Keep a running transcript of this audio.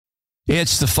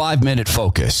It's the 5-minute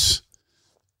focus.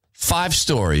 5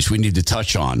 stories we need to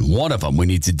touch on. One of them we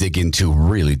need to dig into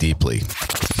really deeply.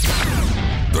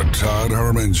 The Todd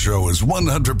Herman Show is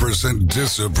 100%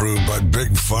 disapproved by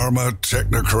big pharma,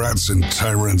 technocrats, and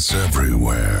tyrants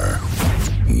everywhere.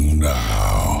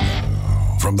 Now,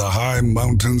 from the high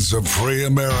mountains of free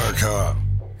America,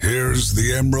 here's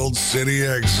the Emerald City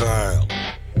exile,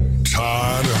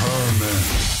 Todd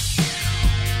Herman.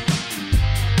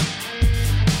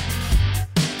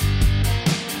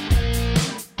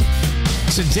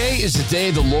 Today is the day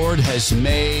the Lord has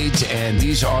made, and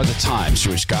these are the times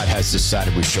which God has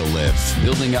decided we shall live.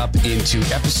 Building up into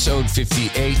episode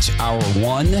 58, hour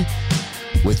 1,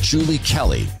 with Julie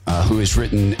Kelly, who has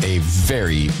written a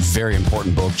very, very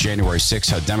important book, January 6,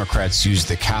 How Democrats Used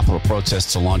the Capitol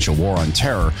Protests to Launch a War on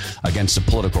Terror Against the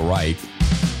Political Right.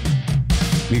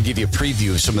 I'm going to give you a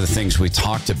preview of some of the things we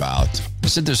talked about. I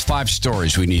said there's 5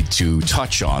 stories we need to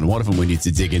touch on. One of them we need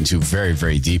to dig into very,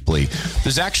 very deeply.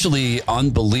 There's actually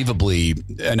unbelievably,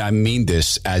 and I mean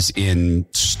this as in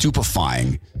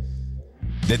stupefying,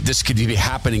 that this could be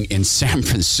happening in San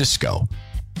Francisco.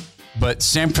 But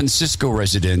San Francisco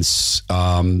residents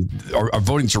are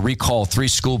voting to recall 3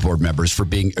 school board members for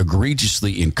being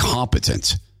egregiously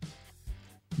incompetent.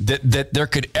 That there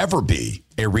could ever be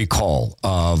a recall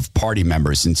of party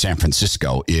members in San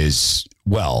Francisco is,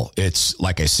 well, it's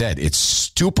like I said, it's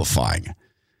stupefying.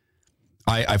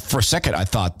 I for a second, I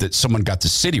thought that someone got the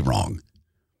city wrong,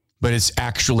 but it's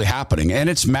actually happening, and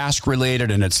it's mask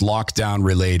related and it's lockdown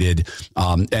related.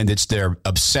 And it's their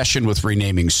obsession with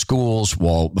renaming schools.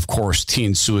 Well, of course,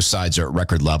 teen suicides are at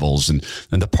record levels, and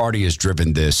the party has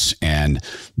driven this, and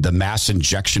the mass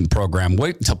injection program.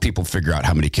 Wait until people figure out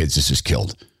how many kids this has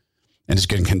killed. And it's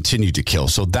going to continue to kill.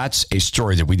 So that's a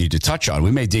story that we need to touch on.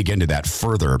 We may dig into that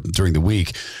further during the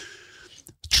week.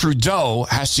 Trudeau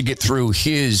has to get through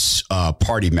his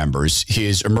party members,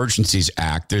 his Emergencies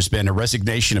Act. There's been a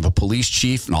resignation of a police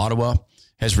chief in Ottawa,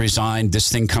 has resigned.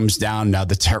 This thing comes down. Now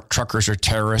the truckers are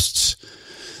terrorists.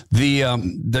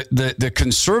 The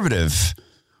conservative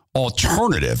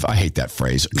alternative, I hate that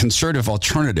phrase, conservative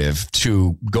alternative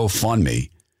to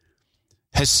GoFundMe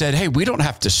has said, hey, we don't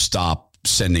have to stop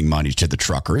sending money to the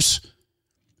truckers.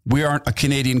 We aren't a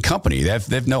Canadian company. They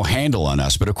have no handle on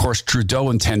us. But of course, Trudeau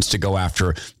intends to go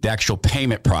after the actual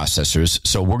payment processors.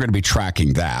 So we're going to be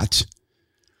tracking that,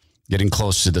 getting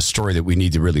close to the story that we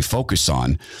need to really focus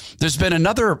on. There's been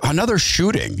another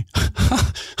shooting.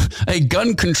 A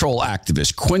gun control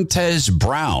activist, Quintez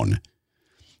Brown,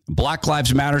 Black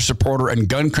Lives Matter supporter and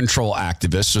gun control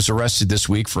activist, was arrested this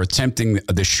week for attempting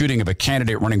the shooting of a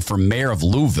candidate running for mayor of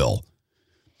Louisville.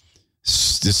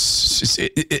 Do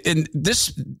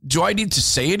I need to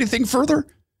say anything further?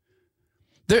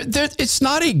 It's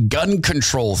not a gun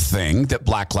control thing that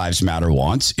Black Lives Matter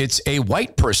wants. It's a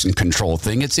white person control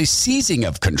thing. It's a seizing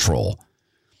of control.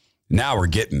 Now we're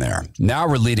getting there. Now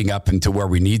we're leading up into where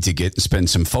we need to get and spend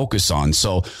some focus on.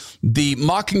 So the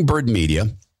Mockingbird media,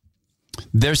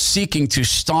 they're seeking to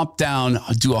stomp down,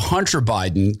 do a Hunter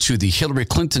Biden to the Hillary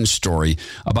Clinton story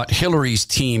about Hillary's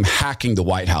team hacking the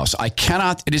White House.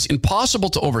 It is impossible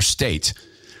to overstate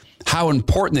how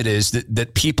important it is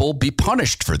that people be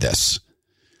punished for this.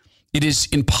 It is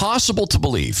impossible to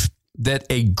believe that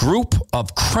a group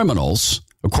of criminals,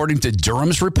 according to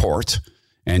Durham's report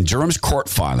and Durham's court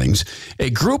filings, a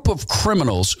group of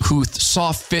criminals who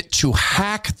saw fit to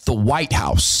hack the White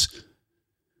House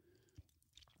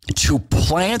to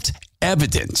plant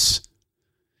evidence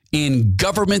in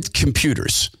government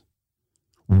computers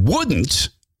wouldn't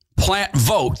plant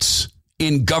votes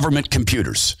in government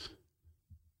computers.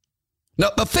 Now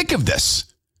think of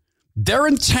this. Their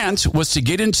intent was to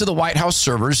get into the White House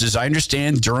servers, as I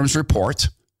understand Durham's report,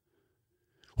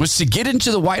 was to get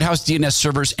into the White House DNS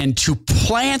servers and to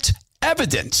plant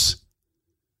evidence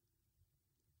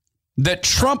that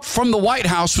Trump from the White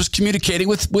House was communicating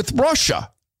with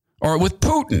Russia or with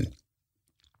Putin,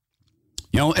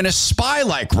 in a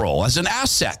spy-like role as an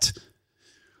asset.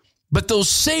 But those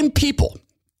same people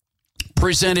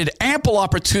presented ample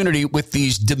opportunity with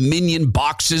these Dominion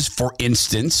boxes, for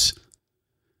instance,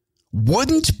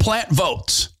 wouldn't plant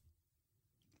votes.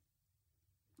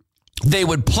 They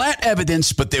would plant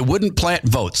evidence, but they wouldn't plant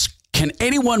votes. Can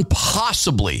anyone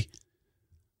possibly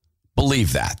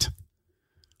believe that?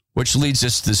 Which leads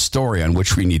us to the story on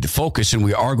which we need to focus, and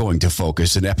we are going to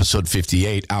focus in episode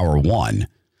 58, hour 1.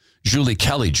 Julie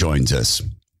Kelly joins us.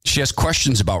 She has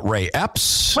questions about Ray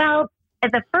Epps. Well,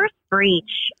 the first breach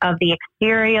of the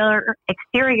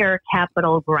exterior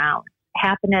Capitol grounds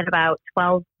happened at about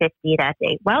 12:50 that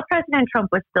day, while President Trump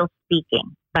was still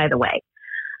speaking, by the way.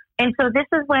 And so this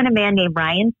is when a man named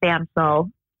Ryan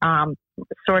Samsel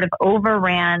sort of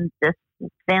overran this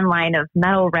thin line of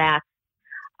metal racks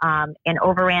and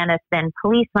overran a thin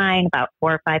police line, about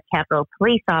 4 or 5 Capitol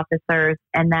police officers,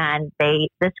 and then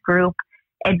this group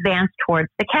advanced towards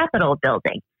the Capitol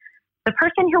building. The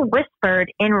person who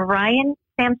whispered in Ryan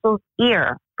Samsel's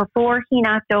ear before he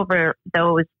knocked over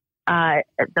those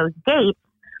gates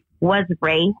was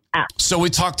Ray F. So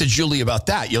we talked to Julie about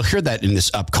that. You'll hear that in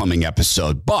this upcoming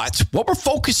episode. But what we're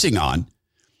focusing on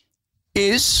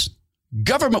is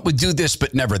government would do this,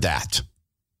 but never that.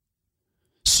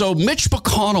 So Mitch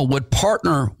McConnell would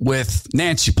partner with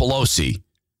Nancy Pelosi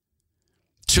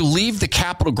to leave the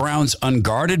Capitol grounds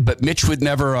unguarded, but Mitch would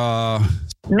never...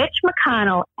 Mitch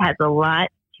McConnell has a lot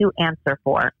to answer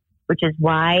for, which is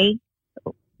why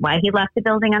he left the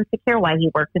building unsecure, why he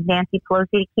worked with Nancy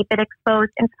Pelosi to keep it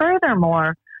exposed, and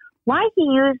furthermore, why he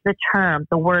used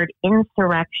the word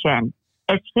insurrection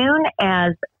as soon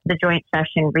as the joint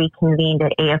session reconvened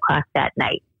at 8 o'clock that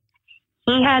night.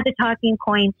 He had the talking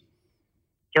points.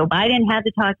 Joe Biden had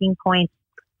the talking points.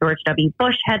 George W.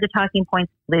 Bush had the talking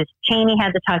points. Liz Cheney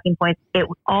had the talking points. It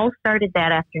all started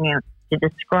that afternoon to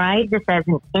describe this as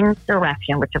an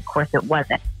insurrection, which of course it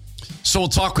wasn't. So we'll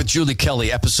talk with Julie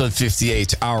Kelly, episode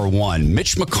 58, hour 1.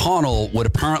 Mitch McConnell would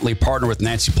apparently partner with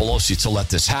Nancy Pelosi to let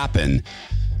this happen,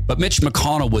 but Mitch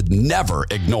McConnell would never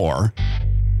ignore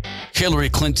Hillary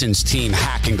Clinton's team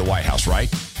hacking the White House,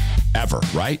 right? Ever,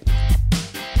 right?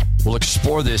 We'll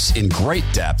explore this in great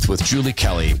depth with Julie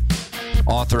Kelly,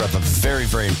 author of a very,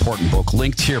 very important book,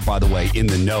 linked here, by the way, in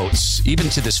the notes, even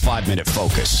to this 5-minute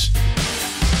focus.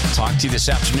 Talk to you this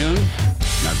afternoon.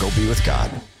 Now go be with God.